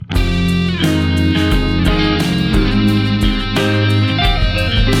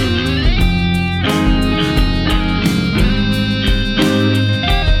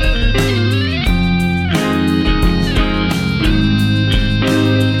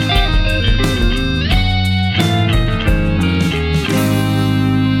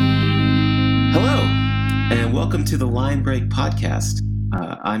the Line Break podcast.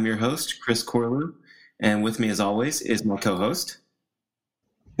 I'm your host, Chris Corlew, and with me as always is my co-host,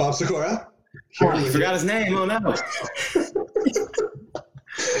 Bob Sikora. I forgot his name. Oh no.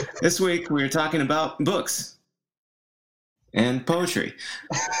 This week we're talking about books and poetry.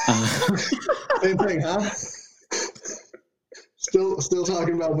 Same thing, huh? Still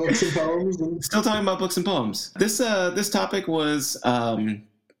talking about books and poems. Still talking about books and poems. This topic was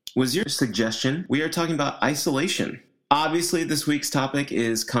your suggestion. We are talking about isolation. Obviously, this week's topic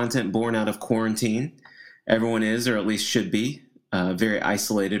is content born out of quarantine. Everyone is, or at least should be, very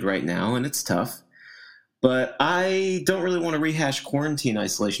isolated right now, and it's tough. But I don't really want to rehash quarantine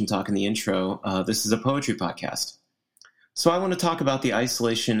isolation talk in the intro. This is a poetry podcast. So I want to talk about the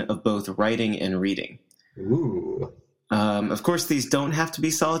isolation of both writing and reading. Ooh. Of course, these don't have to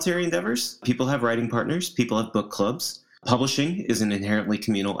be solitary endeavors. People have writing partners. People have book clubs. Publishing is an inherently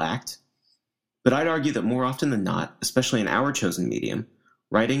communal act. But I'd argue that more often than not, especially in our chosen medium,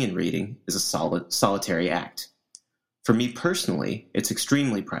 writing and reading is a solitary act. For me personally, it's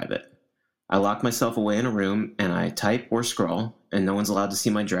extremely private. I lock myself away in a room and I type or scrawl, and no one's allowed to see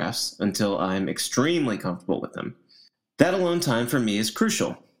my drafts until I'm extremely comfortable with them. That alone time for me is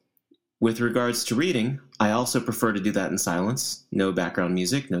crucial. With regards to reading, I also prefer to do that in silence. No background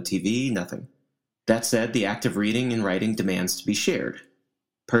music, no TV, nothing. That said, the act of reading and writing demands to be shared.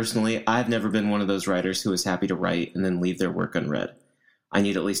 Personally, I've never been one of those writers who is happy to write and then leave their work unread. I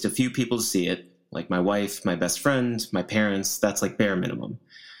need at least a few people to see it, like my wife, my best friend, my parents. That's like bare minimum.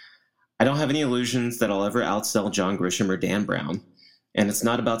 I don't have any illusions that I'll ever outsell John Grisham or Dan Brown, and it's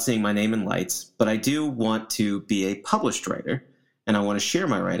not about seeing my name in lights, but I do want to be a published writer, and I want to share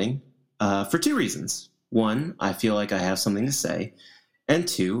my writing for two reasons. One, I feel like I have something to say, and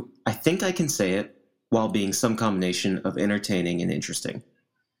two, I think I can say it while being some combination of entertaining and interesting.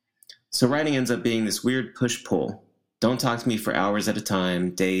 So writing ends up being this weird push-pull. Don't talk to me for hours at a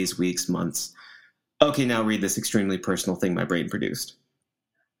time, days, weeks, months. Okay, now read this extremely personal thing my brain produced.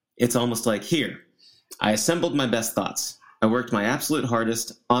 It's almost like, here, I assembled my best thoughts. I worked my absolute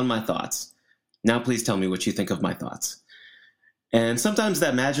hardest on my thoughts. Now please tell me what you think of my thoughts. And sometimes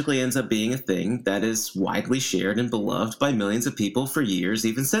that magically ends up being a thing that is widely shared and beloved by millions of people for years,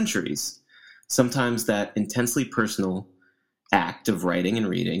 even centuries. Sometimes that intensely personal act of writing and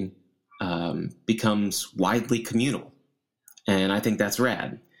reading becomes widely communal. And I think that's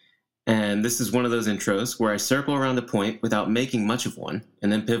rad. And this is one of those intros where I circle around a point without making much of one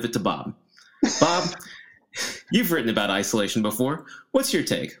and then pivot to Bob. Bob, you've written about isolation before. What's your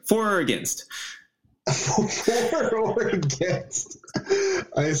take? For or against? For or against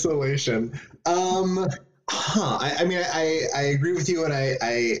isolation? I mean, I agree with you, and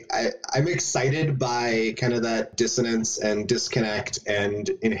I'm excited by kind of that dissonance and disconnect and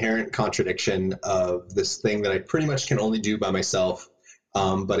inherent contradiction of this thing that I pretty much can only do by myself.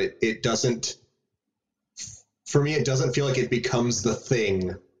 But it doesn't, for me, it doesn't feel like it becomes the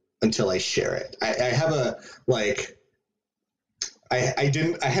thing until I share it. I have a, like, I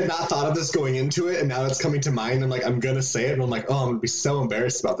had not thought of this going into it, and now it's coming to mind. I'm like, I'm going to say it, and I'm like, oh, I'm going to be so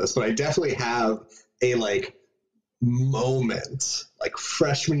embarrassed about this. But I definitely have a, like, moment, like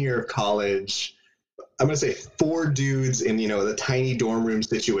freshman year of college. I'm going to say 4 dudes in, the tiny dorm room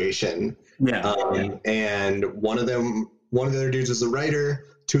situation. Yeah. And one of the other dudes was a writer.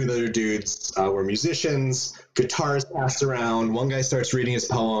 2 of the other dudes were musicians. Guitars passed around. One guy starts reading his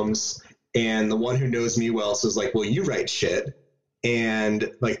poems, and the one who knows me well says, like, well, you write shit.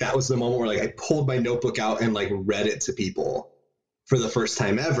 And, like, that was the moment where, like, I pulled my notebook out and, like, read it to people for the first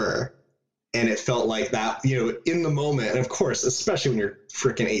time ever. And it felt like that, in the moment. And of course, especially when you're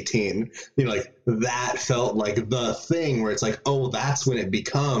freaking 18, like, that felt like the thing where it's like, oh, that's when it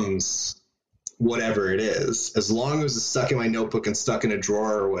becomes whatever it is. As long as it's stuck in my notebook and stuck in a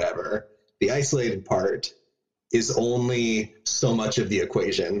drawer or whatever, the isolated part is only so much of the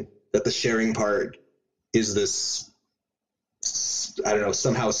equation, that the sharing part is this, I don't know,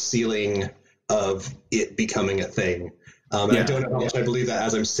 somehow ceiling of it becoming a thing. And I don't know how much I believe that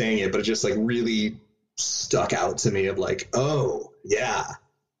as I'm saying it, but it just, like, really stuck out to me of, like, oh yeah,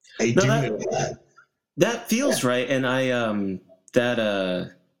 I do know that. That feels right. And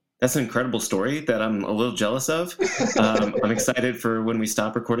that's an incredible story that I'm a little jealous of. I'm excited for when we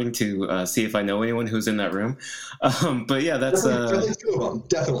stop recording to see if I know anyone who's in that room. But yeah, that's definitely 2 of them,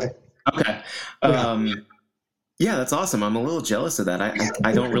 definitely. Okay. Yeah, that's awesome. I'm a little jealous of that.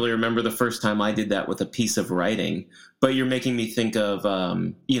 I don't really remember the first time I did that with a piece of writing, but you're making me think of,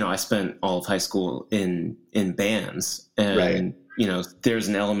 I spent all of high school in bands, and, right. There's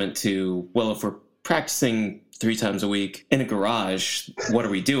an element to, well, if we're practicing 3 times a week in a garage. What are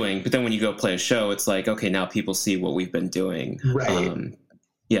we doing? But then when you go play a show, it's like, okay, now people see what we've been doing. Right.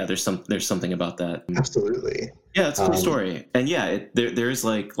 Yeah, there's something about that. Absolutely. Yeah, it's a cool story. And yeah, there is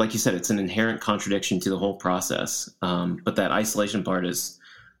like you said, it's an inherent contradiction to the whole process. But that isolation part is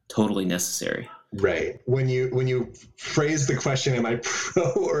totally necessary. Right. When you phrase the question, am I pro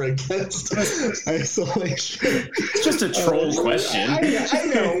or against isolation? It's just a troll question. I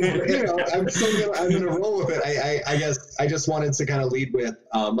know. I'm going to roll with it. I guess I just wanted to kind of lead with,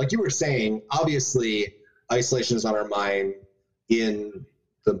 like you were saying, obviously isolation is on our mind in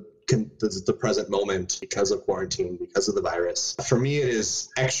the present moment because of quarantine, because of the virus. For me, it is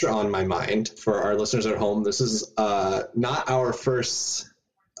extra on my mind. For our listeners at home, this is not our first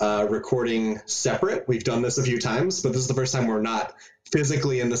recording separate. We've done this a few times, but this is the first time we're not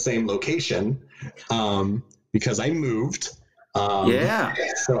physically in the same location because I moved.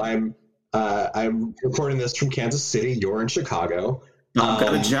 So I'm recording this from Kansas City. You're in Chicago. I've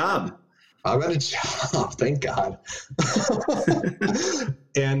got a job. I've got a job. Thank God.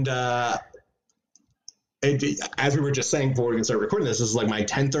 And as we were just saying before we can start recording this is like my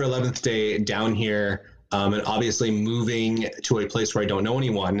 10th or 11th day down here. And obviously moving to a place where I don't know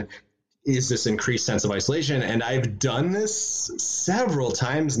anyone is this increased sense of isolation. And I've done this several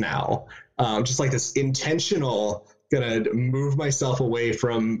times now, just like this intentional, gonna move myself away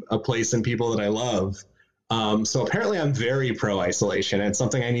from a place and people that I love. So apparently I'm very pro isolation, and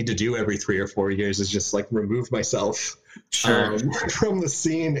something I need to do every 3 or 4 years is just like remove myself from the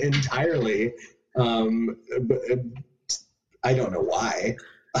scene entirely. But I don't know why.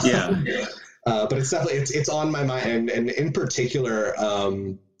 Yeah. But it's definitely, it's on my mind, and in particular,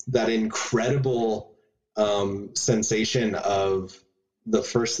 that incredible sensation of the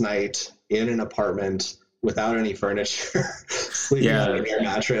first night in an apartment without any furniture, sleeping on an air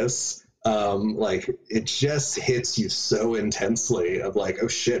mattress. Like it just hits you so intensely of like, oh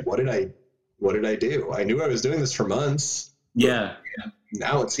shit, what did I do? I knew I was doing this for months. Yeah.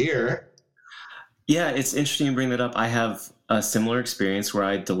 Now it's here. Yeah, it's interesting you bring that up. I have a similar experience where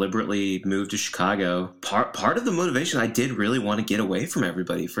I deliberately moved to Chicago. Part of the motivation, I did really want to get away from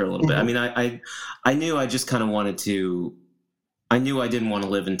everybody for a little bit. I mean, I knew I just kind of wanted to. I knew I didn't want to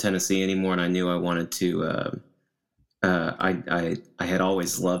live in Tennessee anymore, and I knew I wanted to. I had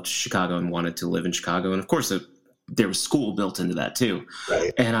always loved Chicago and wanted to live in Chicago, and of course, there was school built into that too.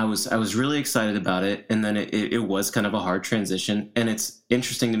 Right. And I was really excited about it, and then it was kind of a hard transition. And it's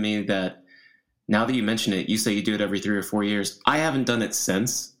interesting to me that. Now that you mention it, you say you do it every 3 or 4 years. I haven't done it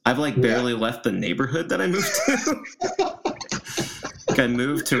since. I've barely left the neighborhood that I moved to. I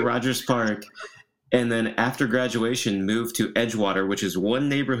moved to Rogers Park, and then after graduation moved to Edgewater, which is one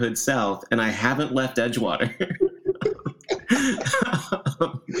neighborhood south, and I haven't left Edgewater.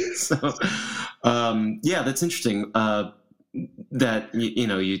 Yeah, that's interesting. That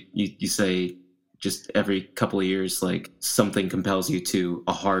you say. Just every couple of years, like something compels you to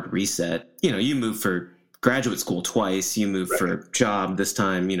a hard reset. You move for graduate school twice, you move for job this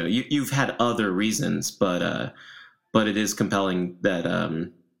time, you've had other reasons, but it is compelling that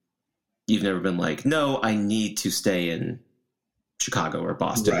you've never been like, no, I need to stay in Chicago or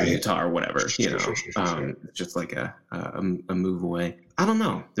Boston or Utah or whatever, Sure. Just like a move away. I don't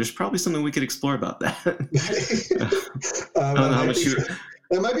know. There's probably something we could explore about that. I don't know how much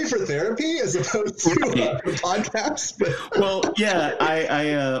that might be for therapy as opposed to a podcast. But. Well, yeah,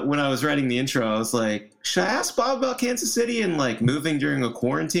 I when I was writing the intro, I was like, should I ask Bob about Kansas City and like moving during a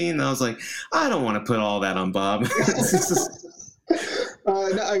quarantine? And I was like, I don't want to put all that on Bob.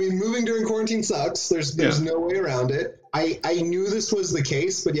 No, I mean, moving during quarantine sucks. There's no way around it. I knew this was the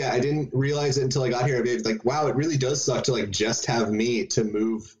case, but yeah, I didn't realize it until I got here. I'd be like, wow, it really does suck to like just have me to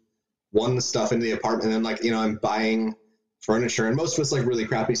move the stuff into the apartment. And then like, I'm buying furniture, and most of it's like really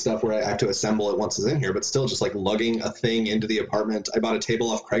crappy stuff where I have to assemble it once it's in here, but still just like lugging a thing into the apartment. I bought a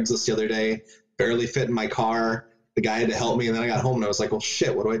table off Craigslist the other day, barely fit in my car. The guy had to help me, and then I got home and I was like, well,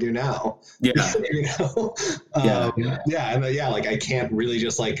 shit, what do I do now? Yeah. Like I can't really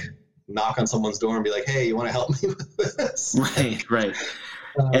just like knock on someone's door and be like, hey, you want to help me with this? Right.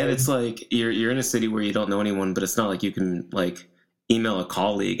 And it's like, you're in a city where you don't know anyone, but it's not like you can like email a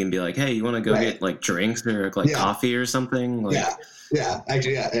colleague and be like, hey, you want to go get like drinks or like coffee or something? Like,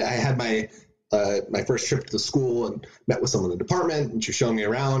 Actually, I had my first trip to the school and met with someone in the department, and she was showing me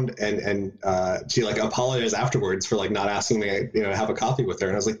around, and she like apologized afterwards for like not asking me to have a coffee with her,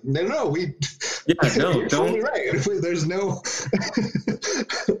 and I was like, no, you're totally right. There's no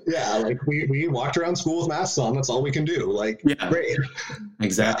like we walked around school with masks on. That's all we can do. Like, great.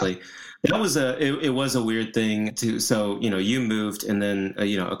 Exactly. That was it was a weird thing too. So, you moved, and then,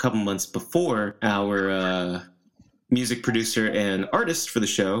 a couple months before our music producer and artist for the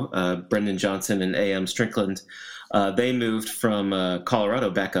show, Brendan Johnson and A.M. Strickland, they moved from Colorado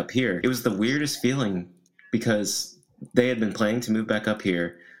back up here. It was the weirdest feeling because they had been planning to move back up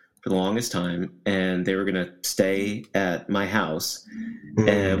here for the longest time, and they were going to stay at my house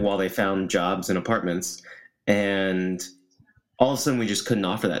and while they found jobs and apartments. And all of a sudden, we just couldn't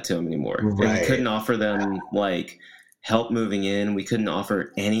offer that to them anymore. Right. And we couldn't offer them, like, help moving in. We couldn't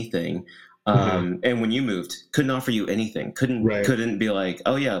offer anything. And when you moved, couldn't offer you anything. Couldn't be like,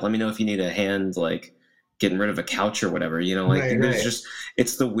 oh yeah, let me know if you need a hand, like getting rid of a couch or whatever, you know, like there's just,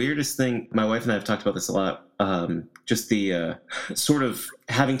 it's the weirdest thing. My wife and I have talked about this a lot. Just the sort of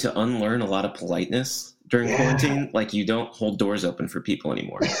having to unlearn a lot of politeness during quarantine. Like, you don't hold doors open for people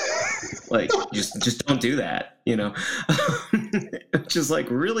anymore. Like, just don't do that, you know. Which is like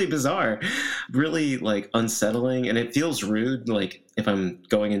really bizarre, really like unsettling, and it feels rude. Like, if I'm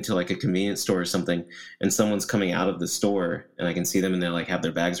going into like a convenience store or something and someone's coming out of the store and I can see them and they like have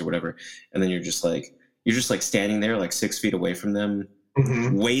their bags or whatever, and then you're just like standing there like 6 feet away from them,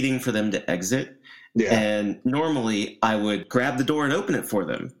 waiting for them to exit. Yeah. And normally I would grab the door and open it for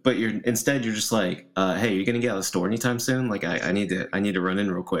them, but instead you're just like, hey, you're going to get out of the store anytime soon? Like, I need to run in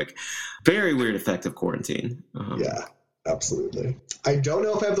real quick. Very weird effect of quarantine. Yeah, absolutely. I don't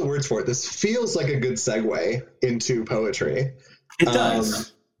know if I have the words for it. This feels like a good segue into poetry. It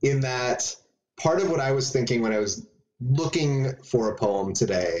does. In that, part of what I was thinking when I was looking for a poem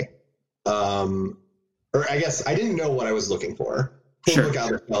today, or I guess I didn't know what I was looking for. Pulled the book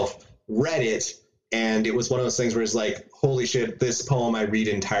out of the shelf, read it, and it was one of those things where it's like, holy shit, this poem I read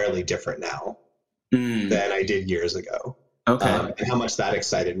entirely different now than I did years ago. Okay. And how much that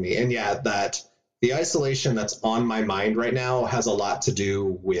excited me. And yeah, that the isolation that's on my mind right now has a lot to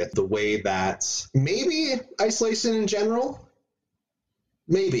do with the way that maybe isolation in general,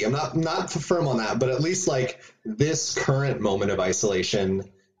 maybe, I'm not firm on that, but at least like this current moment of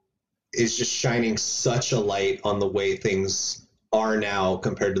isolation is just shining such a light on the way things are now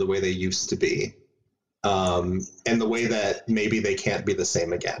compared to the way they used to be. And the way that maybe they can't be the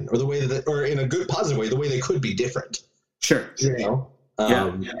same again, or the way that, or in a good positive way, the way they could be different. Sure. You know?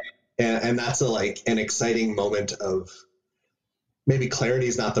 And that's an exciting moment of, maybe clarity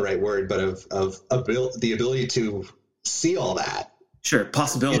is not the right word, but of the ability to see all that. Sure.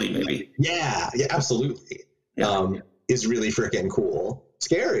 Possibility, maybe. Yeah, absolutely. Yeah. Is really freaking cool.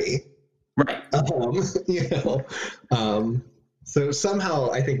 Scary. Right. You know, so somehow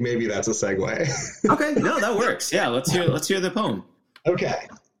I think maybe that's a segue. Okay. No, that works. Yeah. Let's hear the poem. Okay.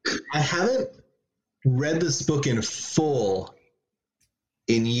 I haven't read this book in full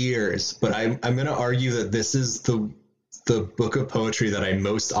in years, but I'm going to argue that this is the book of poetry that I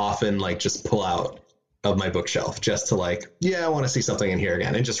most often like just pull out of my bookshelf just to like, I want to see something in here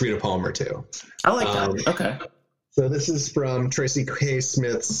again and just read a poem or two. I like that. Okay. So this is from Tracy K.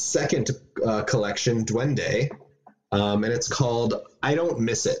 Smith's second collection, Duende, and it's called I Don't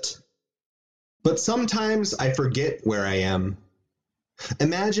Miss It. But sometimes I forget where I am.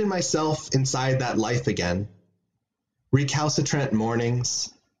 Imagine myself inside that life again. Recalcitrant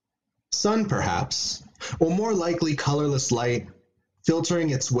mornings, sun perhaps, or more likely colorless light filtering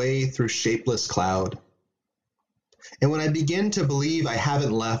its way through shapeless cloud. And when I begin to believe I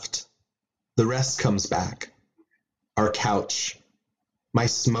haven't left, the rest comes back. Our couch, my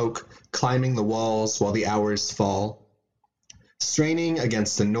smoke climbing the walls while the hours fall, straining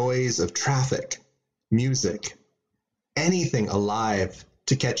against the noise of traffic, music, anything alive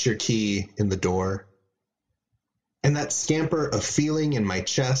to catch your key in the door. And that scamper of feeling in my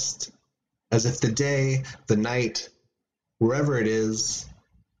chest, as if the day, the night, wherever it is,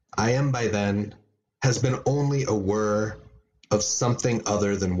 I am by then, has been only a whir of something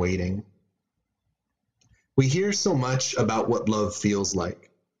other than waiting. We hear so much about what love feels like.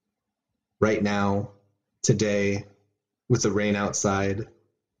 Right now, today, with the rain outside,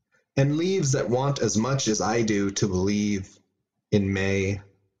 and leaves that want as much as I do to believe in May,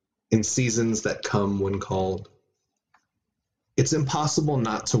 in seasons that come when called. It's impossible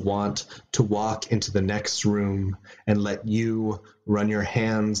not to want to walk into the next room and let you run your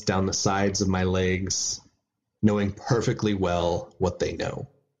hands down the sides of my legs, knowing perfectly well what they know.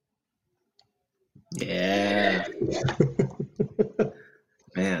 Yeah.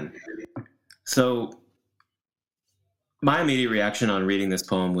 Man. So my immediate reaction on reading this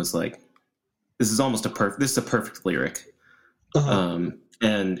poem was like, this is a perfect lyric.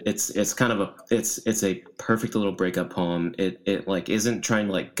 And it's kind of it's a perfect little breakup poem. It like isn't trying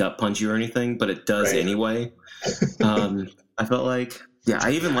to like gut punch you or anything, but it does anyway. I felt like Yeah,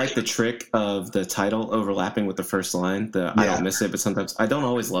 I even like the trick of the title overlapping with the first line. I don't miss it, but sometimes I don't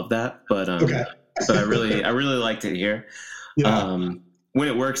always love that. But Okay. but I really liked it here. Yeah. When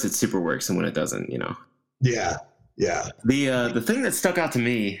it works, it super works, and when it doesn't, Yeah. Yeah. The thing that stuck out to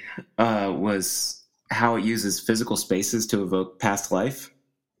me was how it uses physical spaces to evoke past life.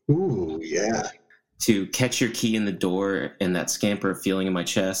 Ooh, yeah. To catch your key in the door and that scamper feeling in my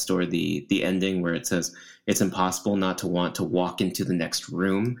chest, or the ending where it says it's impossible not to want to walk into the next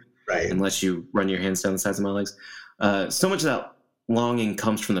room, right, unless you run your hands down the sides of my legs. So much of that longing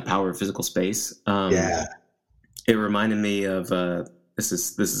comes from the power of physical space. Yeah. It reminded me of this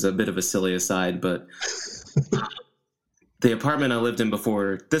is a bit of a silly aside, but the apartment I lived in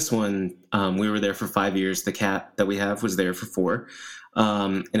before this one, we were there for 5 years. The cat that we have was there for 4.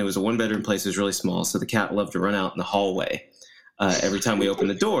 And it was a 1-bedroom place. It was really small. So the cat loved to run out in the hallway every time we opened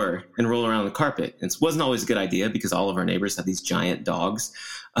the door and roll around the carpet. It wasn't always a good idea because all of our neighbors have these giant dogs,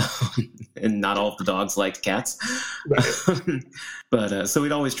 and not all of the dogs liked cats. Right. But so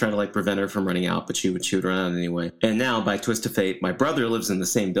we'd always try to prevent her from running out, but she would run out anyway. And now, by twist of fate, my brother lives in the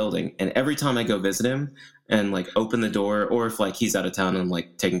same building, and every time I go visit him and open the door, or if he's out of town and I'm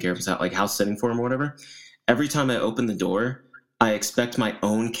taking care of his house sitting for him or whatever, every time I open the door, I expect my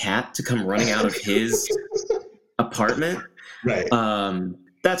own cat to come running out of his apartment. Right.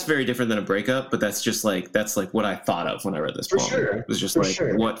 That's very different than a breakup, but that's just that's what I thought of when I read this poem. Sure. It was just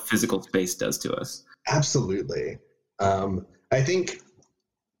sure. What physical space does to us. Absolutely. I think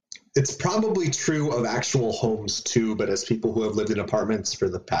it's probably true of actual homes too, but as people who have lived in apartments for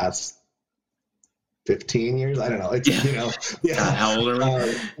the past 15 years, I don't know. It's, God, how old are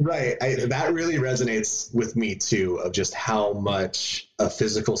we? Right. That really resonates with me too, of just how much a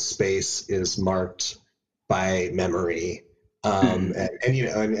physical space is marked by memory. And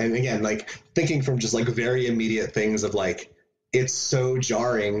again, thinking from just very immediate things of it's so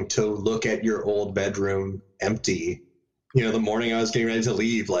jarring to look at your old bedroom empty. The morning I was getting ready to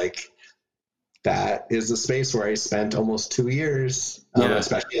leave, that is the space where I spent almost 2 years,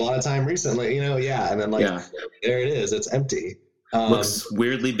 especially a lot of time recently, and then there it is, it's empty. Looks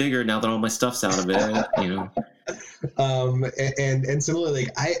weirdly bigger now that all my stuff's out of it, And similarly,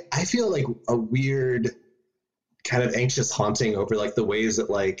 I feel a weird kind of anxious haunting over the ways that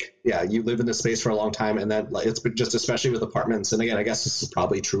you live in this space for a long time, and then it's been just, especially with apartments, and again I guess this is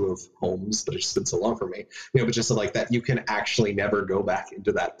probably true of homes, but it's just been so long for me, but just that you can actually never go back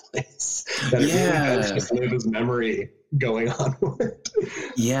into that place, that it really does just live as memory going onward.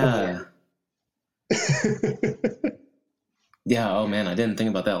 Yeah. Yeah. Oh man, I didn't think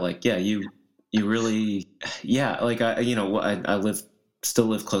about that. You really, I still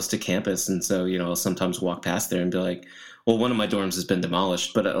live close to campus, and so I'll sometimes walk past there and be like, well, one of my dorms has been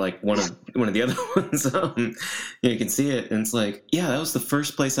demolished, but one of the other ones, you can see it, and it's that was the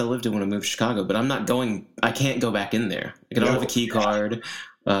first place I lived in when I moved to Chicago, but I can't go back in there. I don't have a key card.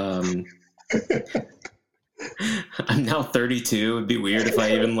 I'm now 32. It'd be weird if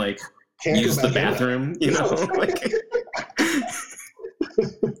I even use the bathroom,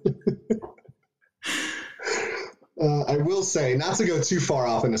 I will say, not to go too far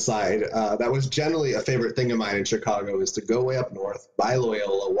off an aside, that was generally a favorite thing of mine in Chicago, is to go way up north, by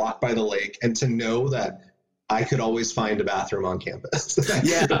Loyola, walk by the lake, and to know that I could always find a bathroom on campus.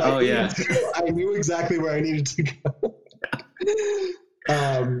 Yeah. Oh, yeah. I knew exactly where I needed to go.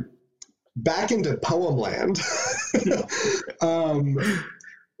 Back into poem land.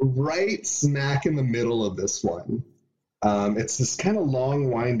 Right smack in the middle of this one. It's this kind of long,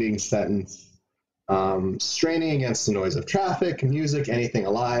 winding sentence. Straining against the noise of traffic, music, anything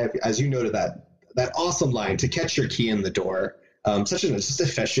alive. As you noted, that awesome line, to catch your key in the door. Such an just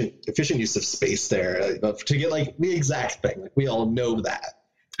efficient use of space there to get the exact thing. We all know that.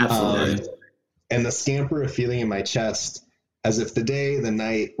 Absolutely. And the scamper of feeling in my chest, as if the day, the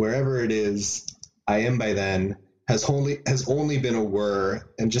night, wherever it is, I am by then, has only been a whir,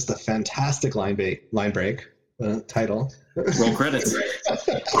 and just a fantastic line break. Title. Roll credits.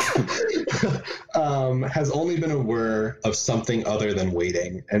 Has only been a whir of something other than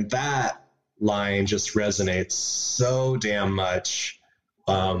waiting. And that line just resonates so damn much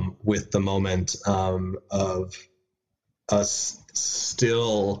with the moment of us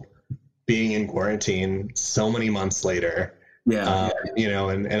still being in quarantine so many months later. Yeah.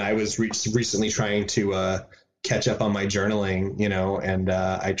 And I was recently trying to catch up on my journaling, and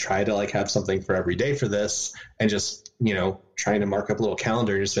I try to have something for every day for this, and just, trying to mark up a little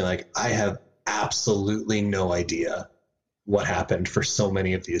calendar, just being I have absolutely no idea what happened for so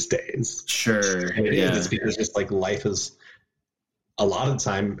many of these days. Sure. And it's because just life is a lot of the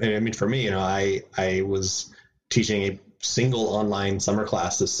time. I mean, for me, I was teaching a single online summer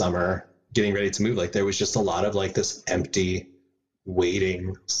class this summer, getting ready to move, like there was just a lot of like this empty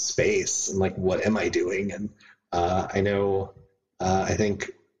waiting space and like, what am I doing? And I know, I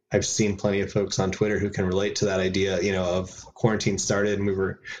think I've seen plenty of folks on Twitter who can relate to that idea, you know, of quarantine started and we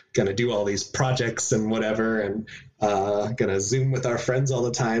were going to do all these projects and whatever, and going to Zoom with our friends all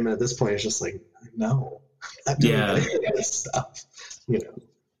the time. And at this point, it's just like, no, I'm not doing any of this stuff, you know.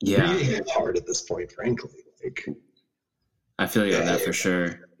 Yeah. Reading is hard at this point, frankly. Like, I feel you on that for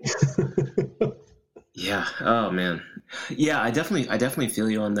sure. Yeah. Oh man. Yeah, I definitely feel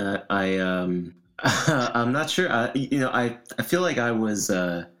you on that. I'm not sure. I feel like I was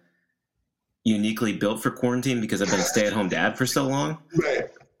uniquely built for quarantine because I've been a stay-at-home dad for so long. Right.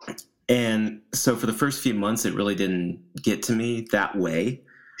 And so for the first few months, it really didn't get to me that way.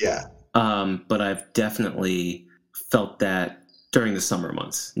 Yeah. But I've definitely felt that during the summer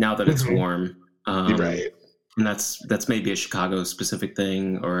months, now that it's warm. Right. And that's maybe a Chicago specific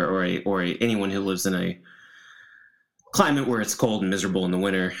thing, or anyone who lives in a climate where it's cold and miserable in the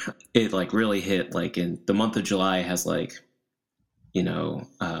winter. It like really hit like in the month of July has like, you know,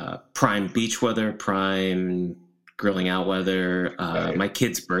 prime beach weather, prime grilling out weather. Right. My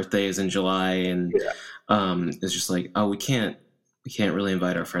kid's birthday is in July, and it's just like, oh, we can't really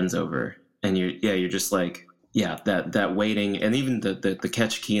invite our friends over. And you're just like, that waiting, and even the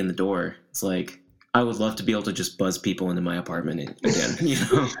catch key in the door. It's like, I would love to be able to just buzz people into my apartment again, you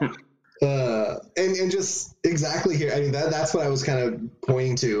know? And just exactly here. I mean, that's what I was kind of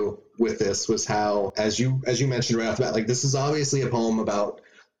pointing to with this, was how, as you mentioned right off the bat, like this is obviously a poem about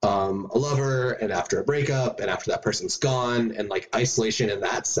a lover and after a breakup and after that person's gone and like isolation in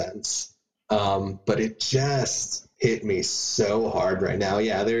that sense. But it just hit me so hard right now.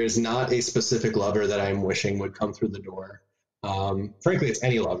 Yeah, there is not a specific lover that I'm wishing would come through the door. Frankly, it's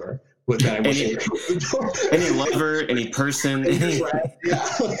any lover. With that, any lover, any person.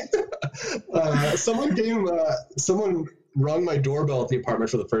 Someone rung my doorbell at the apartment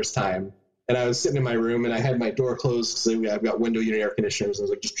for the first time, and I was sitting in my room and I had my door closed because I've got window unit air conditioners. I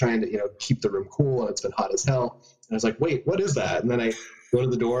was like just trying to, you know, keep the room cool, and it's been hot as hell. And I was like, wait, what is that? And then I go to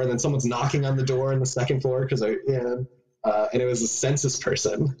the door, and then someone's knocking on the door on the second floor and it was a census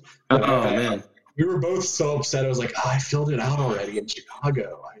person. Man. We were both so upset. I was like, I filled it out already in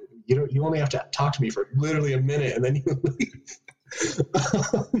Chicago. You only have to talk to me for literally a minute and then you leave.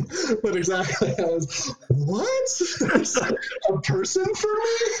 But exactly, I was, what? A person for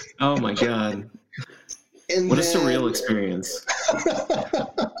me? Oh my God. And what a surreal experience.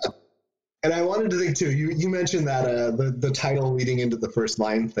 And I wanted to think too, you mentioned that the title leading into the first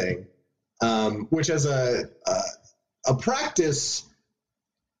line thing, which as a practice,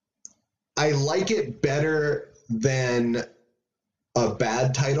 I like it better than a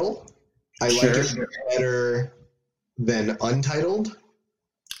bad title. I like it better than untitled.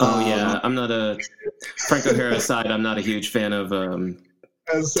 I'm not a Frank O'Hara aside. I'm not a huge fan of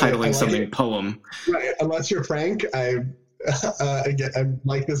titling something poem. Right, unless you're Frank, I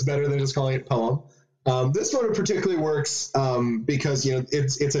like this better than just calling it poem. This one particularly works because, you know,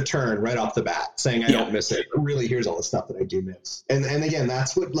 it's a turn right off the bat, saying I don't miss it. But really, here's all the stuff that I do miss. And again,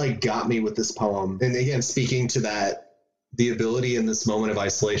 that's what like got me with this poem. And again, speaking to that, the ability in this moment of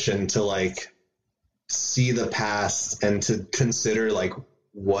isolation to like see the past and to consider like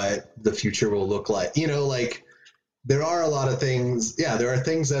what the future will look like. You know, like there are a lot of things. Yeah, there are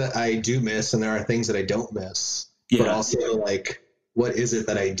things that I do miss and there are things that I don't miss. But also like, what is it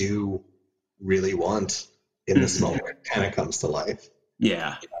that I do really want in this moment kind of comes to life.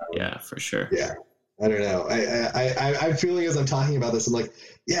 Yeah, for sure. Yeah. I don't know. I'm feeling as I'm talking about this, I'm like,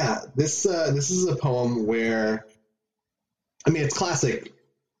 this is a poem where, I mean, it's classic.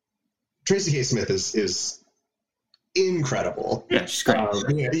 Tracy K. Smith is incredible. Yeah, she's great.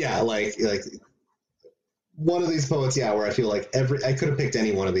 Like one of these poets, where I feel like I could have picked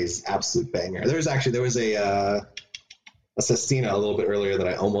any one of these absolute banger. There was a Sestina a little bit earlier that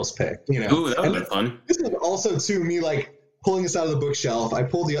I almost picked. You know, ooh, that would have been fun. This was also to me like pulling this out of the bookshelf. I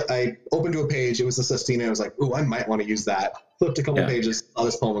opened to a page. It was a Sestina. I was like, ooh, I might want to use that. Flipped a couple pages. Saw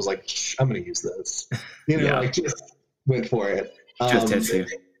this poem. Was like, I'm going to use this. You know, like just went for it. Just hits you.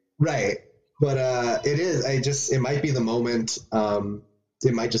 Right. But it might be the moment.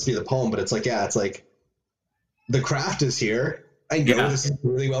 It might just be the poem, but it's like, it's like the craft is here. I know this is a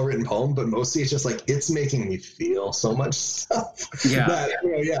really well written poem, but mostly it's just like, it's making me feel so much stuff. Yeah.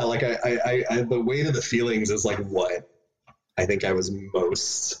 That, like I the weight of the feelings is like what I think I was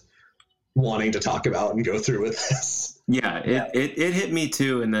most wanting to talk about and go through with this. Yeah, it hit me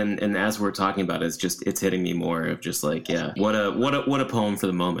too, and as we're talking about it, it's hitting me more of just like, what a poem for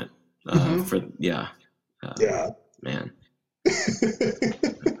the moment. man.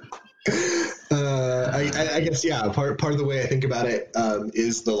 I guess, yeah, part of the way I think about it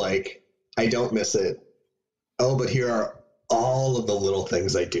is the, like, I don't miss it. Oh, but here are all of the little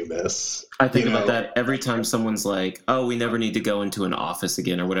things I do miss. I think about that every time someone's like, oh, we never need to go into an office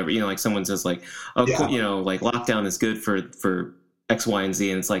again or whatever. Like someone says like, oh, Yeah. cool, like lockdown is good for X, Y, and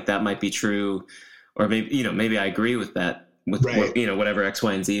Z. And it's like, that might be true. Or maybe, maybe I agree with that, with Right. whatever X,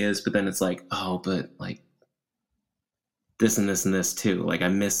 Y, and Z is. But then it's like, oh, but like this and this and this too. Like I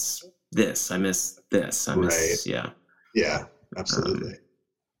miss this. I miss this. I miss, Right. Yeah, absolutely.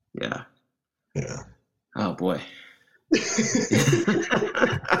 Yeah. Yeah. Oh boy.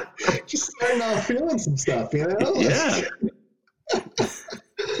 Just starting off feeling some stuff, Yeah.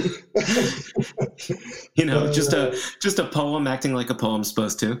 Just a poem acting like a poem's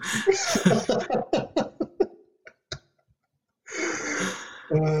supposed to.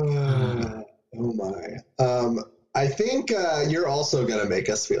 Oh my. I think you're also gonna make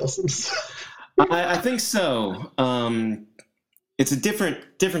us feel some stuff. I think so. It's a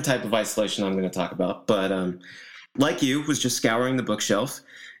different type of isolation I'm going to talk about, but like you, was just scouring the bookshelf,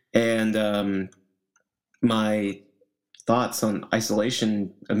 and my thoughts on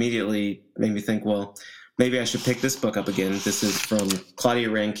isolation immediately made me think, well, maybe I should pick this book up again. This is from Claudia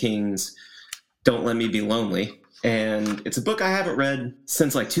Rankine's Don't Let Me Be Lonely. And it's a book I haven't read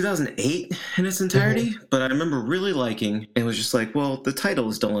since like 2008 in its entirety, but I remember really liking. It was just like, well, the title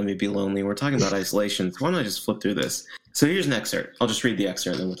is Don't Let Me Be Lonely. We're talking about isolation. So why don't I just flip through this? So here's an excerpt. I'll just read the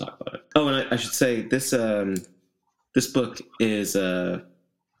excerpt and then we'll talk about it. Oh, and I should say this book is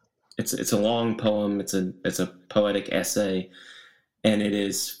it's a long poem. It's a poetic essay, and it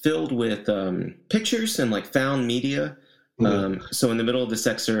is filled with pictures and like found media. So in the middle of this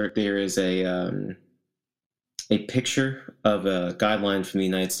excerpt, there is a picture of a guideline from the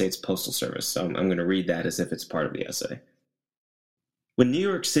United States Postal Service. So I'm going to read that as if it's part of the essay. When New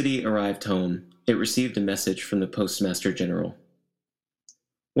York City arrived home, it received a message from the Postmaster General.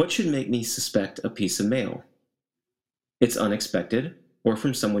 What should make me suspect a piece of mail? It's unexpected, or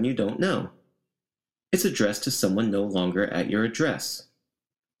from someone you don't know. It's addressed to someone no longer at your address.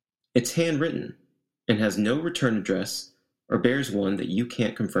 It's handwritten, and has no return address, or bears one that you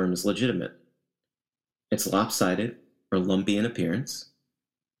can't confirm is legitimate. It's lopsided or lumpy in appearance.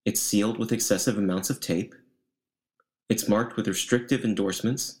 It's sealed with excessive amounts of tape. It's marked with restrictive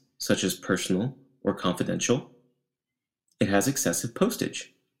endorsements, such as personal or confidential. It has excessive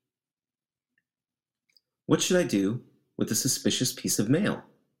postage. What should I do with a suspicious piece of mail?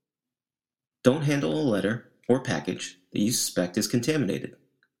 Don't handle a letter or package that you suspect is contaminated.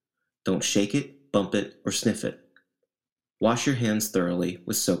 Don't shake it, bump it, or sniff it. Wash your hands thoroughly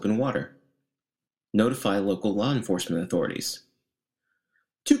with soap and water. Notify local law enforcement authorities.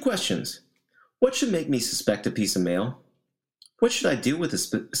 2 questions. What should make me suspect a piece of mail? What should I do with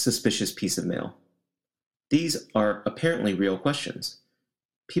a suspicious piece of mail? These are apparently real questions.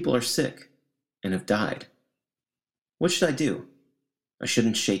 People are sick and have died. What should I do? I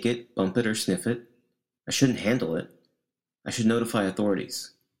shouldn't shake it, bump it, or sniff it. I shouldn't handle it. I should notify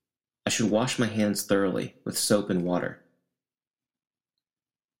authorities. I should wash my hands thoroughly with soap and water.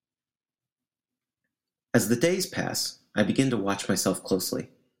 As the days pass, I begin to watch myself closely.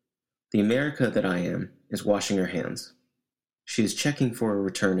 The America that I am is washing her hands. She is checking for a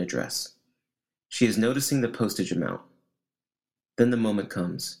return address. She is noticing the postage amount. Then the moment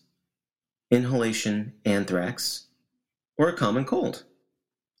comes. Inhalation, anthrax, or a common cold.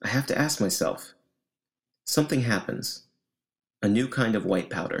 I have to ask myself. Something happens. A new kind of white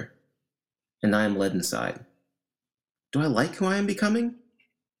powder. And I am led inside. Do I like who I am becoming?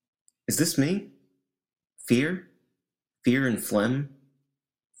 Is this me? Fear? Fear and phlegm?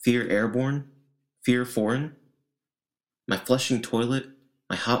 Fear airborne? Fear foreign? My flushing toilet?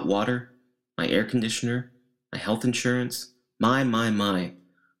 My hot water? My air conditioner? My health insurance? My.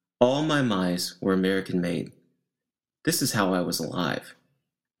 All my my's were American made. This is how I was alive.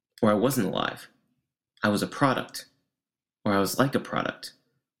 Or I wasn't alive. I was a product. Or I was like a product.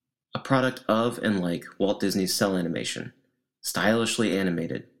 A product of and like Walt Disney's cell animation. Stylishly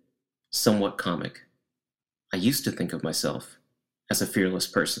animated. Somewhat comic. I used to think of myself as a fearless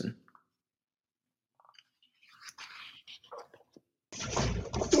person.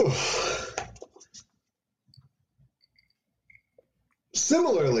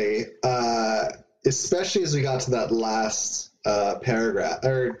 Similarly, especially as we got to that last paragraph,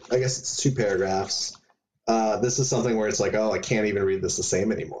 or I guess it's 2 paragraphs, this is something where it's like, oh, I can't even read this the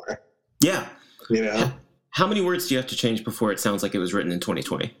same anymore. Yeah. You know? How many words do you have to change before it sounds like it was written in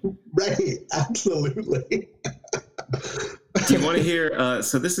 2020? Right. Absolutely. Do you want to hear?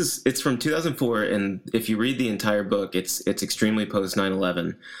 So it's from 2004, and if you read the entire book, it's extremely post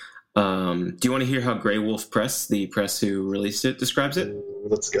 9/11. Do you want to hear how Grey Wolf Press, the press who released it, describes it?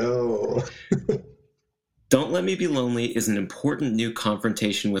 Let's go. Don't Let Me Be Lonely is an important new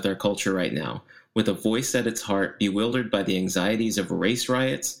confrontation with our culture right now, with a voice at its heart bewildered by the anxieties of race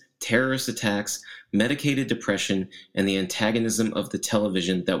riots, terrorist attacks, medicated depression, and the antagonism of the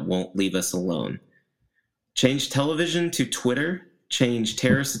television that won't leave us alone. Change television to Twitter, change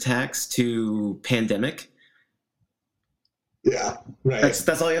terrorist attacks to pandemic. Yeah, right.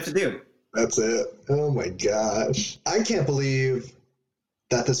 That's all you have to do. That's it. Oh my gosh. I can't believe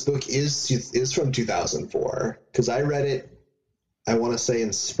that this book is from 2004, because I read it, I want to say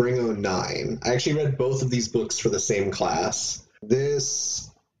in spring 2009. I actually read both of these books for the same class. This,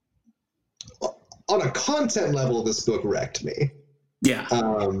 on a content level, this book wrecked me. Yeah.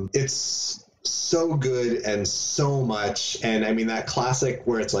 It's so good and so much. And I mean, that classic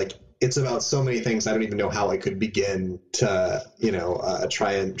where it's like, it's about so many things. I don't even know how I could begin to,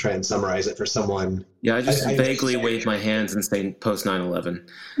 try and summarize it for someone. Yeah, I just vaguely wave my hands and say post 9/11.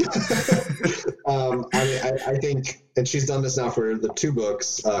 I think, and she's done this now for the two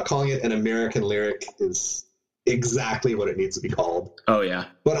books, calling it an American lyric is exactly what it needs to be called. Oh yeah.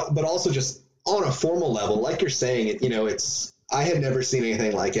 But also just on a formal level, like you're saying, it's, I had never seen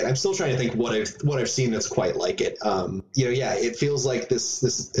anything like it. I'm still trying to think what I've seen that's quite like it. It feels like this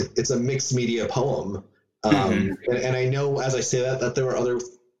it's a mixed media poem. And I know, as I say that there are other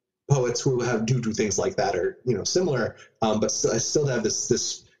poets who do things like that, or similar. But I still have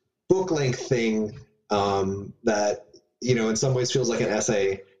this book length thing that in some ways feels like an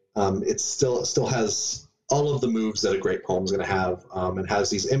essay. It still has all of the moves that a great poem is going to have, and has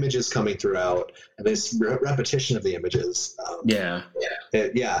these images coming throughout, and this repetition of the images.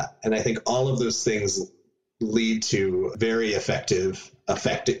 And I think all of those things lead to very affective.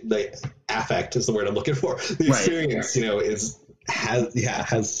 Like, affect is the word I'm looking for. The experience,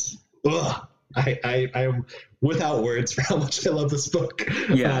 has. I am without words for how much I love this book.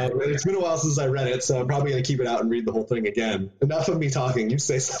 Yeah. And it's been a while since I read it, so I'm probably going to keep it out and read the whole thing again. Enough of me talking. You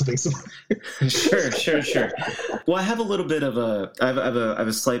say something. Sure. Well, I have a little bit of I have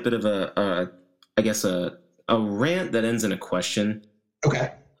a slight bit of a rant that ends in a question.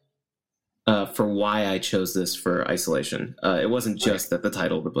 Okay. For why I chose this for isolation. It wasn't just that the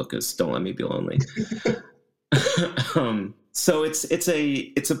title of the book is "Don't Let Me Be Lonely." So it's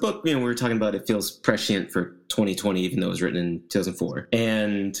a book, we were talking about, it feels prescient for 2020, even though it was written in 2004.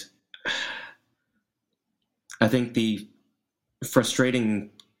 And I think the frustrating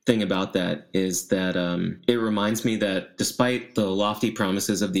thing about that is that it reminds me that despite the lofty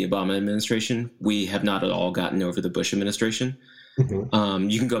promises of the Obama administration, we have not at all gotten over the Bush administration. Mm-hmm.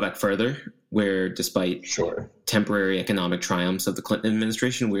 You can go back further, where despite temporary economic triumphs of the Clinton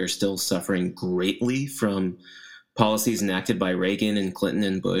administration, we are still suffering greatly from policies enacted by Reagan and Clinton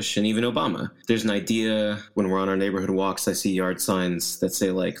and Bush and even Obama. There's an idea when we're on our neighborhood walks, I see yard signs that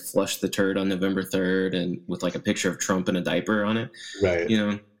say like "flush the turd on November 3rd" and with like a picture of Trump in a diaper on it. Right.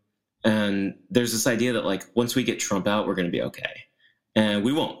 And there's this idea that like once we get Trump out, we're going to be okay. And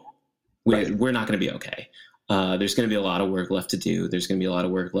we won't. We're not going to be okay. There's going to be a lot of work left to do. There's going to be a lot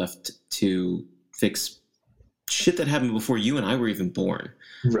of work left to fix shit that happened before you and I were even born.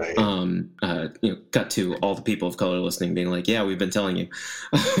 Right. Cut to all the people of color listening being like, yeah, we've been telling you.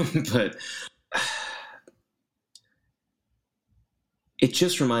 But it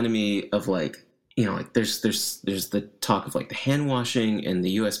just reminded me of like, there's the talk of like the hand washing and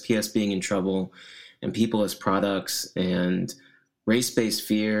the USPS being in trouble and people as products and race-based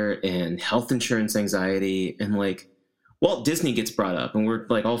fear and health insurance anxiety, and like Walt Disney gets brought up, and we're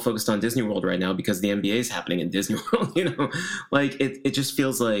like all focused on Disney World right now because the NBA is happening in Disney World. Like it just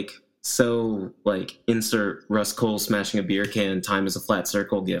feels like so like insert Russ Cole smashing a beer can, time is a flat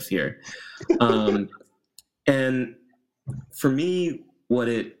circle gif here. And for me, what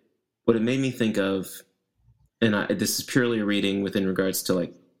it made me think of, and this is purely a reading within regards to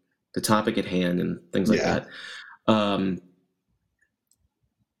like the topic at hand and things like that.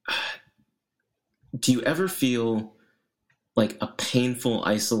 Do you ever feel like a painful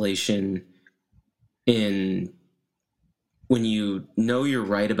isolation in when you know you're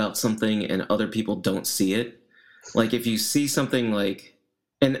right about something and other people don't see it? Like if you see something like,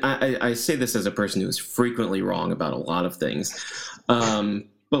 and I say this as a person who is frequently wrong about a lot of things, but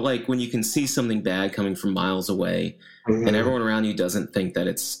like when you can see something bad coming from miles away and everyone around you doesn't think that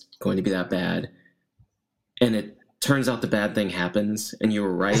it's going to be that bad, and it turns out the bad thing happens and you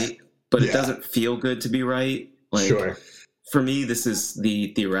were right, but it doesn't feel good to be right. Like for me, this is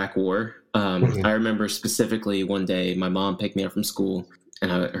the Iraq War. I remember specifically one day my mom picked me up from school,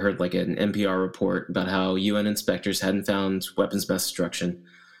 and I heard like an NPR report about how UN inspectors hadn't found weapons of mass destruction,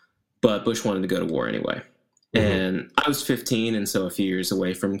 but Bush wanted to go to war anyway. And I was 15, and so a few years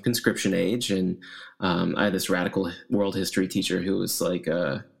away from conscription age. And I had this radical world history teacher who was like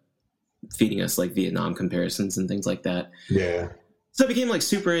feeding us like Vietnam comparisons and things like that. Yeah. So I became like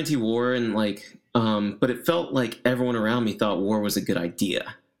super anti-war, and like, but it felt like everyone around me thought war was a good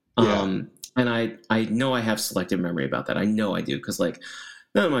idea. And I know I have selective memory about that. I know I do, because like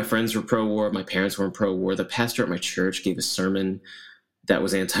none of my friends were pro-war. My parents weren't pro-war. The pastor at my church gave a sermon that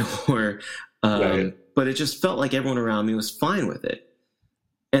was anti-war. But it just felt like everyone around me was fine with it.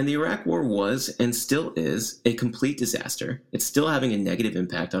 And the Iraq War was, and still is, a complete disaster. It's still having a negative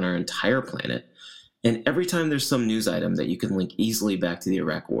impact on our entire planet. And every time there's some news item that you can link easily back to the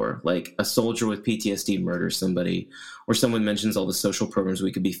Iraq War, like a soldier with PTSD murders somebody, or someone mentions all the social programs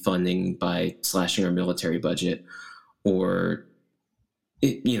we could be funding by slashing our military budget, or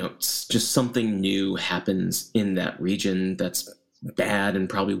just something new happens in that region that's bad and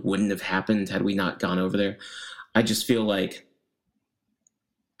probably wouldn't have happened had we not gone over there. I just feel like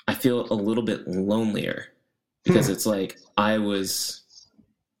I feel a little bit lonelier, because it's like I was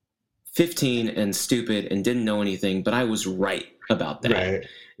 15 and stupid and didn't know anything, but I was right about that.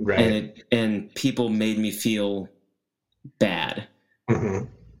 Right. And people made me feel bad. And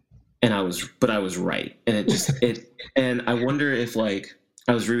I was right. And and I wonder if, like,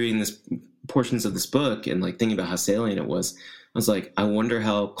 I was rereading portions of this book and like thinking about how salient it was. I was like, I wonder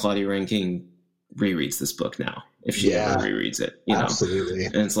how Claudia Rankine rereads this book now, if she ever rereads it. Absolutely.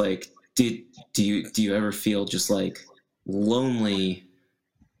 And it's like, do you ever feel just like lonely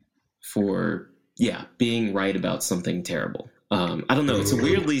for being right about something terrible? I don't know. It's a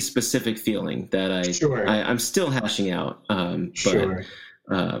weirdly specific feeling that I'm still hashing out. I don't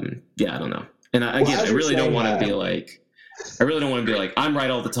know. And I really don't want to be like. I really don't want to be like, I'm right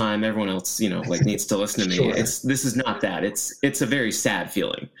all the time. Everyone else, needs to listen to me. This is not that. It's a very sad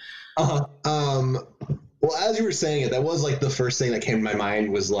feeling. Well, as you were saying it, that was like the first thing that came to my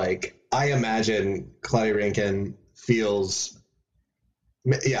mind was like, I imagine Claudia Rankine feels,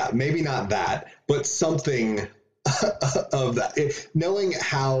 maybe not that, but something of that. Knowing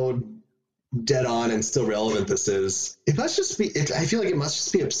how dead on and still relevant this is, it must just be, I feel like it must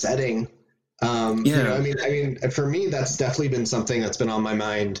just be upsetting. I mean, for me, that's definitely been something that's been on my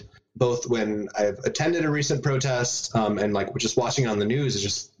mind, both when I've attended a recent protest, and like just watching on the news, is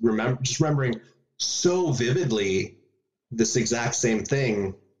just remembering so vividly this exact same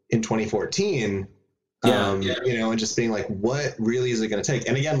thing in 2014. And just being like, what really is it going to take?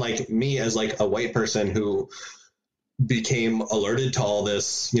 And again, like me as like a white person who became alerted to all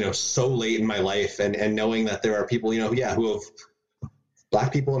this, so late in my life, and knowing that there are people, who have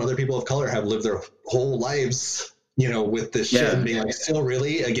Black people and other people of color have lived their whole lives, with this shit, and being like, still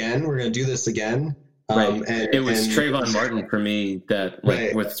really, again, we're going to do this again. And it was Trayvon Martin for me that,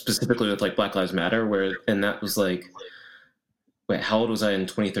 like, specifically with like Black Lives Matter, and that was like, wait, how old was I in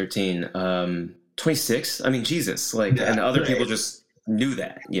 2013? 26. I mean, Jesus, like, and other people just knew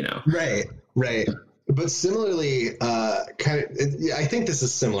that, Right. But similarly, I think this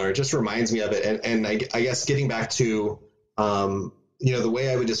is similar. It just reminds me of it. And I guess getting back to, the way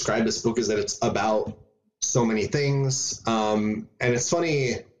I would describe this book is that it's about so many things. And it's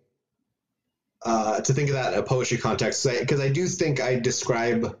funny to think of that in a poetry context, because I do think I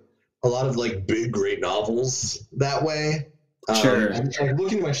describe a lot of like big, great novels that way. Sure. I'm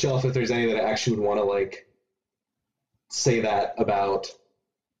looking at my shelf if there's any that I actually would want to like say that about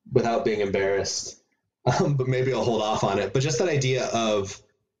without being embarrassed. But maybe I'll hold off on it. But just that idea of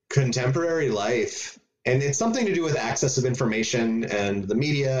contemporary life, and it's something to do with access of information and the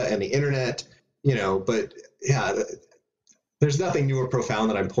media and the internet, but there's nothing new or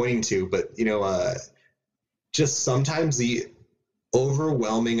profound that I'm pointing to, but, just sometimes the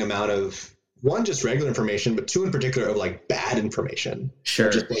overwhelming amount of, one, just regular information, but two, in particular, of like bad information. Sure.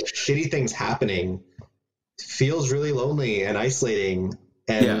 Just like shitty things happening feels really lonely and isolating,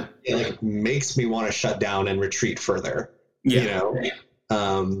 and it like makes me want to shut down and retreat further,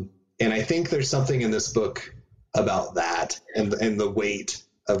 and I think there's something in this book about that and the weight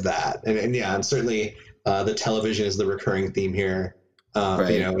of that. And certainly the television is the recurring theme here,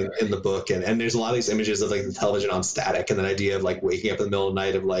 in the book. And there's a lot of these images of like the television on static, and that idea of like waking up in the middle of the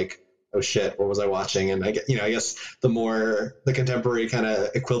night of like, oh shit, what was I watching? And I guess the contemporary kind of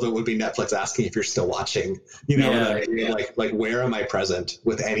equivalent would be Netflix asking if you're still watching, like where am I present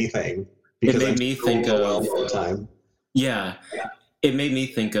with anything? Because it made me think of all the time. It made me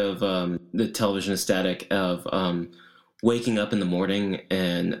think of the television is static of waking up in the morning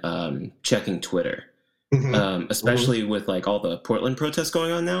and checking Twitter. Especially with like all the Portland protests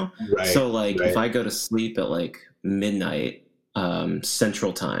going on now. Right. So like if I go to sleep at like midnight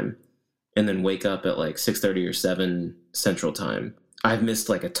Central Time and then wake up at like 6:30 or 7 Central Time, I've missed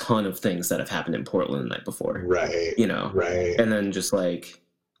like a ton of things that have happened in Portland the night before. Right. Right. And then just like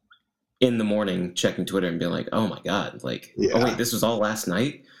in the morning checking Twitter and being like, oh my God, like, oh wait, this was all last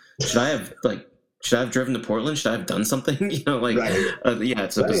night? Should I have driven to Portland? Should I have done something?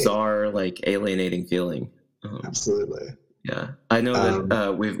 It's a bizarre, like alienating feeling. Absolutely. Yeah. I know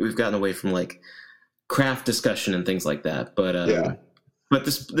that we've gotten away from like craft discussion and things like that, but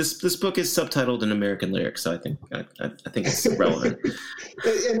this book is subtitled in American lyrics, so I think it's relevant.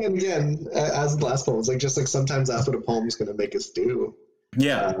 And again, as the last poem, it's like just like sometimes that's what a poem's going to make us do.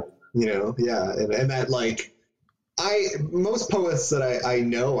 Yeah. And that like most poets that I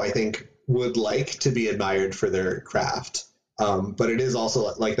know, I think would like to be admired for their craft. But it is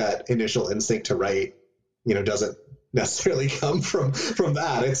also like that initial instinct to write, doesn't necessarily come from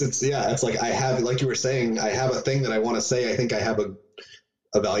that. It's like I have, like you were saying, I have a thing that I want to say. I think I have a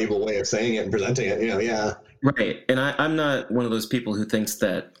valuable way of saying it and presenting it, Right. And I'm not one of those people who thinks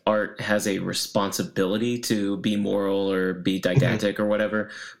that art has a responsibility to be moral or be didactic or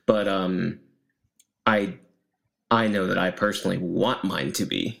whatever. But I know that I personally want mine to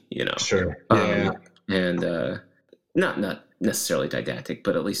be, Sure. And not necessarily didactic,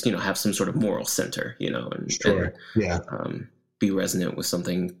 but at least, have some sort of moral center, and be resonant with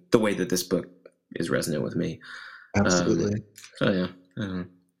something the way that this book is resonant with me. Absolutely.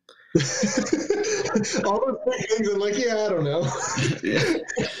 All those big things, and like, I don't know.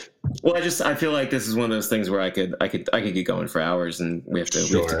 Well, I feel like this is one of those things where I could get going for hours, and we have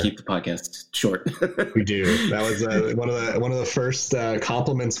to keep the podcast short. We do. That was one of the first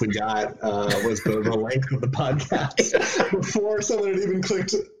compliments we got was the length of the podcast before someone had even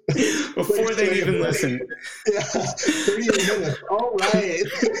clicked. Before they even listened. Yeah, 38 minutes. All right.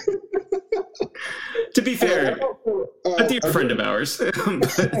 To be fair, a dear friend of ours.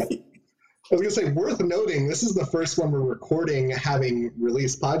 I was going to say, worth noting, this is the first one we're recording having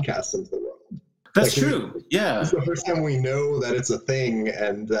released podcasts into the world. That's true. Yeah. It's the first time we know that it's a thing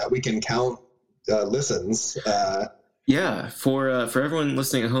and that we can count listens. For everyone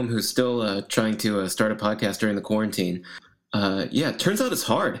listening at home who's still trying to start a podcast during the quarantine, it turns out it's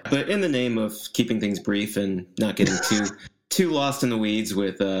hard. But in the name of keeping things brief and not getting too lost in the weeds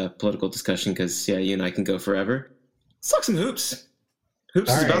with political discussion, because, you and I can go forever, let's talk some hoops. Hoops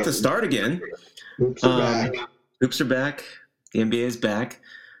is about to start again. Hoops are back. Hoops are back. The NBA is back.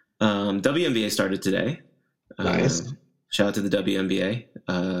 WNBA started today. Nice. Shout out to the WNBA.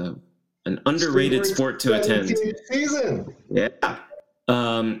 An underrated sport to attend. Season. Yeah.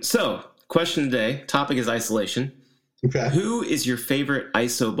 So, question today. Topic is isolation. Okay. Who is your favorite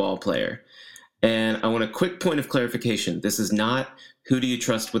iso ball player? And I want a quick point of clarification. This is not who do you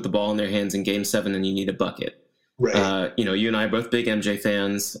trust with the ball in their hands in Game 7 and you need a bucket. Right. You and I are both big MJ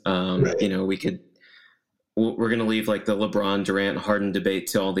fans. Right. We're going to leave like the LeBron, Durant, Harden debate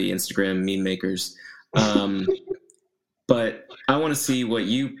to all the Instagram meme makers. But I want to see what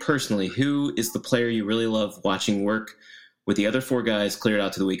you personally, who is the player you really love watching work with the other four guys cleared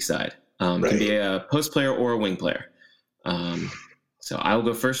out to the weak side? Can be a post player or a wing player. So I will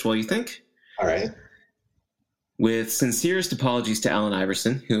go first while you think. All right. With sincerest apologies to Allen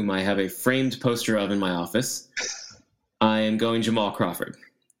Iverson, whom I have a framed poster of in my office, I am going Jamal Crawford.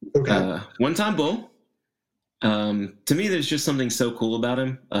 Okay. One-time Bull. To me, there's just something so cool about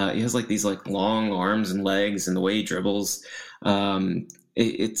him. He has like these like long arms and legs, and the way he dribbles.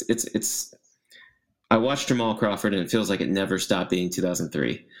 It's. I watched Jamal Crawford, and it feels like it never stopped being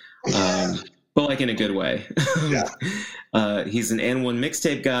 2003. But like in a good way. Yeah. He's an N1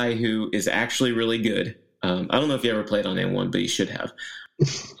 mixtape guy who is actually really good. I don't know if you ever played on N1, but you should have.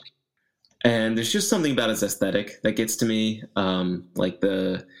 And there's just something about his aesthetic that gets to me. Like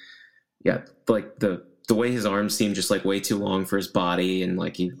the way his arms seem just like way too long for his body, and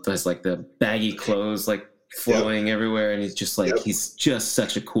like he has like the baggy clothes like flowing everywhere, and he's just like he's just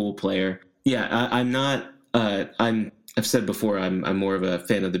such a cool player. Yeah, I'm not. I've said before, I'm more of a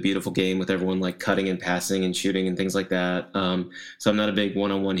fan of the beautiful game with everyone like cutting and passing and shooting and things like that. So I'm not a big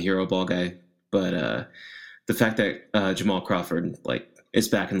one-on-one hero ball guy, but the fact that Jamal Crawford like is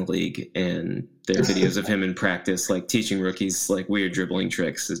back in the league and there are videos of him in practice like teaching rookies like weird dribbling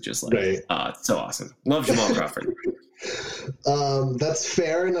tricks is just like it's so awesome. Love Jamal Crawford. That's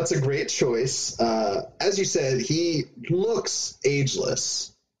fair, and that's a great choice. As you said, he looks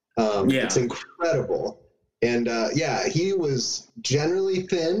ageless. It's incredible. And he was generally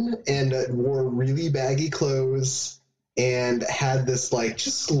thin and wore really baggy clothes and had this like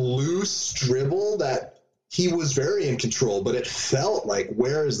just loose dribble that he was very in control, but it felt like,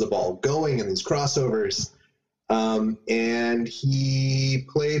 where is the ball going in these crossovers? And he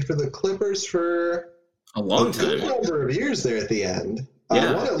played for the Clippers for a long time, good number of years there at the end. Won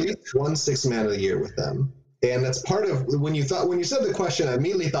at least one Sixth Man of the Year with them. And that's part of when you said the question, I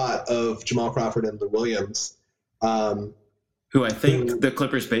immediately thought of Jamal Crawford and Lou Williams. Who I think the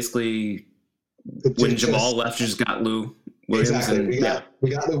Clippers basically, when Jamal left, just got Lou Williams. Exactly. We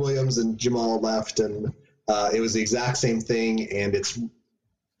got Lou Williams and Jamal left, and it was the exact same thing. And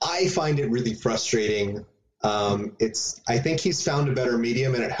I find it really frustrating. I think he's found a better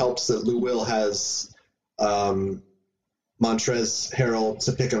medium, and it helps that Lou Will has Montrezl Harrell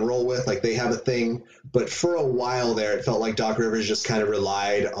to pick and roll with. Like, they have a thing. But for a while there, it felt like Doc Rivers just kind of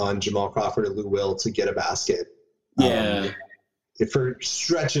relied on Jamal Crawford and Lou Will to get a basket. Yeah. For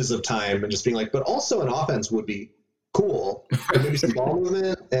stretches of time, and just being like, but also an offense would be cool. And maybe some ball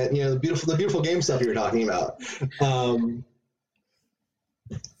movement and, the beautiful game stuff you were talking about.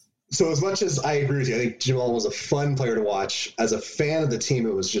 So as much as I agree with you, I think Jamal was a fun player to watch. As a fan of the team,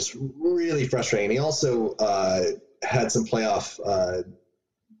 it was just really frustrating. He also had some playoff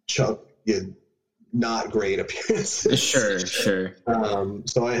not great appearances. Sure.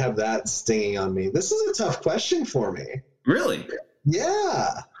 So I have that stinging on me. This is a tough question for me. Really?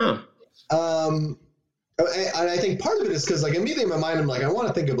 Yeah. Huh. And I think part of it is because, like, immediately in my mind, I'm like, I want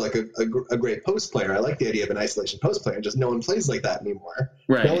to think of like a great post player. I like the idea of an isolation post player. Just no one plays like that anymore.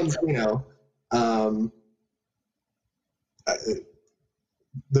 Right. No one's,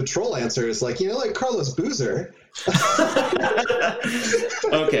 the troll answer is like, like Carlos Boozer.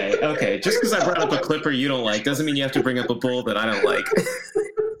 Okay. Just because I brought up a Clipper you don't like doesn't mean you have to bring up a Bull that I don't like.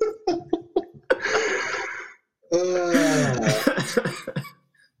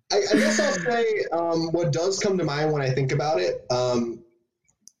 I guess I'll say what does come to mind when I think about it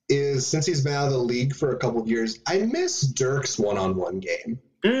is, since he's been out of the league for a couple of years, I miss Dirk's one-on-one game.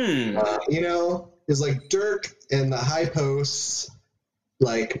 It's like Dirk in the high posts,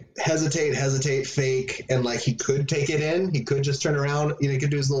 like hesitate, fake, and like he could take it in. He could just turn around. He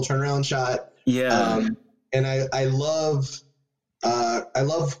could do his little turnaround shot. Yeah. And I love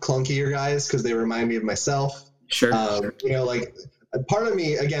clunkier guys because they remind me of myself. Sure. Like part of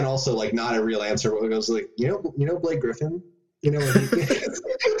me, again, also like not a real answer, but it goes like, Blake Griffin, because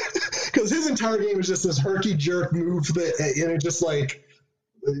his entire game is just this herky jerk move that, just like,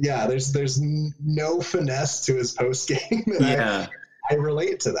 there's no finesse to his post game. And I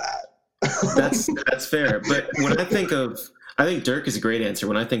relate to that. That's fair. But when I think Dirk is a great answer.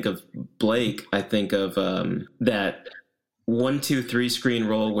 When I think of Blake, I think of that 1-2-3 screen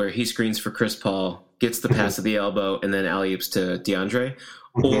roll where he screens for Chris Paul, gets the pass at the elbow, and then alley-oops to DeAndre.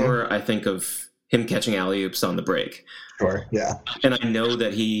 Mm-hmm. Or I think of him catching alley-oops on the break. Sure, yeah. And I know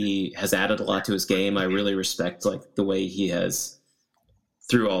that he has added a lot to his game. I really respect like the way he has,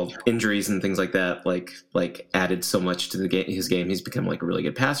 through all injuries and things like that, like added so much to his game. He's become like a really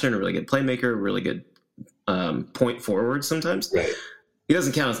good passer and a really good playmaker, a really good point forward sometimes. Right. He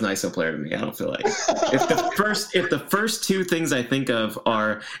doesn't count as an ISO player to me, I don't feel like. If the first two things I think of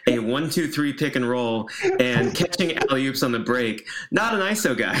are a 1-2-3 pick and roll and catching alley-oops on the break, not an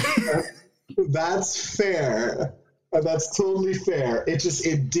ISO guy. That's fair. That's totally fair.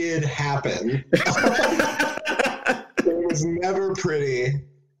 It did happen. It was never pretty.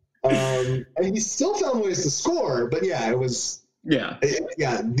 And he still found ways to score, but it was...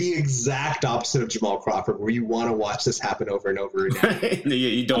 the exact opposite of Jamal Crawford, where you want to watch this happen over and over again.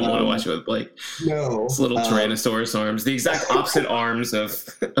 You don't want to watch it with Blake. No. It's little Tyrannosaurus arms, the exact opposite arms of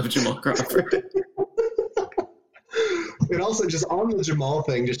Jamal Crawford. And also, just on the Jamal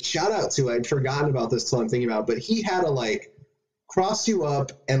thing, just shout out to, I'd forgotten about this till I'm thinking about it, but he had to like cross you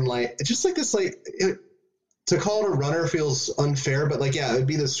up and like, just like this, like, to call it a runner feels unfair, but like, it would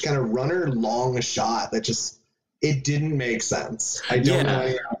be this kind of runner long shot that just, it didn't make sense. I don't know how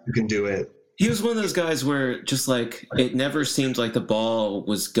you can do it. He was one of those guys where just like it never seemed like the ball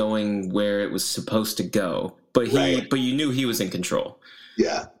was going where it was supposed to go, but you knew he was in control.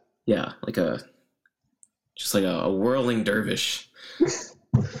 Yeah. Yeah, like a whirling dervish.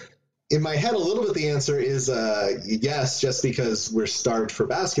 In my head, a little bit the answer is yes, just because we're starved for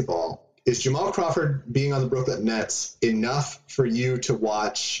basketball. Is Jamal Crawford being on the Brooklyn Nets enough for you to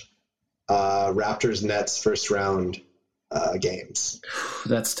watch Raptors Nets first round games?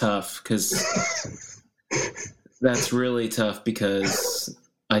 That's tough because that's really tough because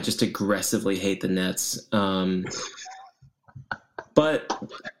I just aggressively hate the Nets. But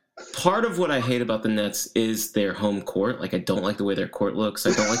part of what I hate about the Nets is their home court. Like, I don't like the way their court looks.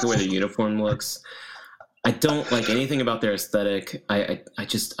 I don't like the way their uniform looks. I don't like anything about their aesthetic. I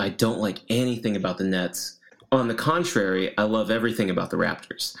don't like anything about the Nets. On the contrary, I love everything about the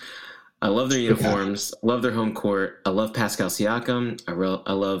Raptors. I love their uniforms. I love their home court. I love Pascal Siakam.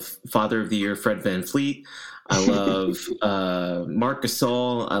 I love Father of the Year Fred VanVleet. I love Marc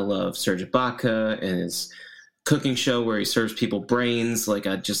Gasol. I love Serge Ibaka and his cooking show where he serves people brains. Like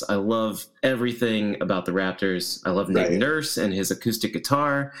I love everything about the Raptors. I love Nick Nurse and his acoustic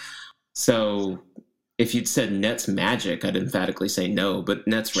guitar. So if you'd said Nets Magic, I'd emphatically say no. But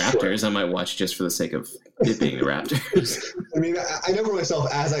Nets Raptors, I might watch just for the sake of it being the Raptors. I mean, I know for myself,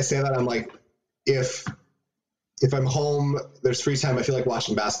 as I say that, I'm like, if I'm home, there's free time, I feel like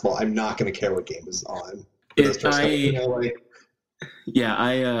watching basketball, I'm not going to care what game is on. I've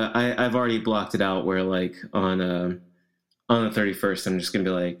already blocked it out where like on the 31st, I'm just going to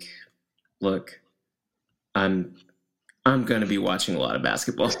be like, look, I'm going to be watching a lot of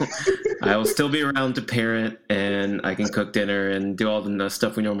basketball. I will still be around to parent, and I can cook dinner and do all the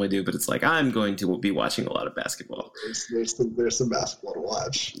stuff we normally do, but it's like I'm going to be watching a lot of basketball. There's some basketball to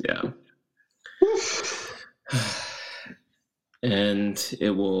watch. Yeah. And it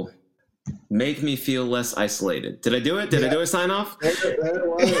will make me feel less isolated. Did I do it? Did I do a sign off? That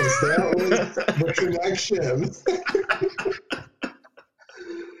was the connection.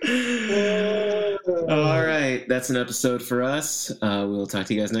 All right. That's an episode for us. We'll talk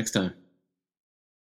to you guys next time.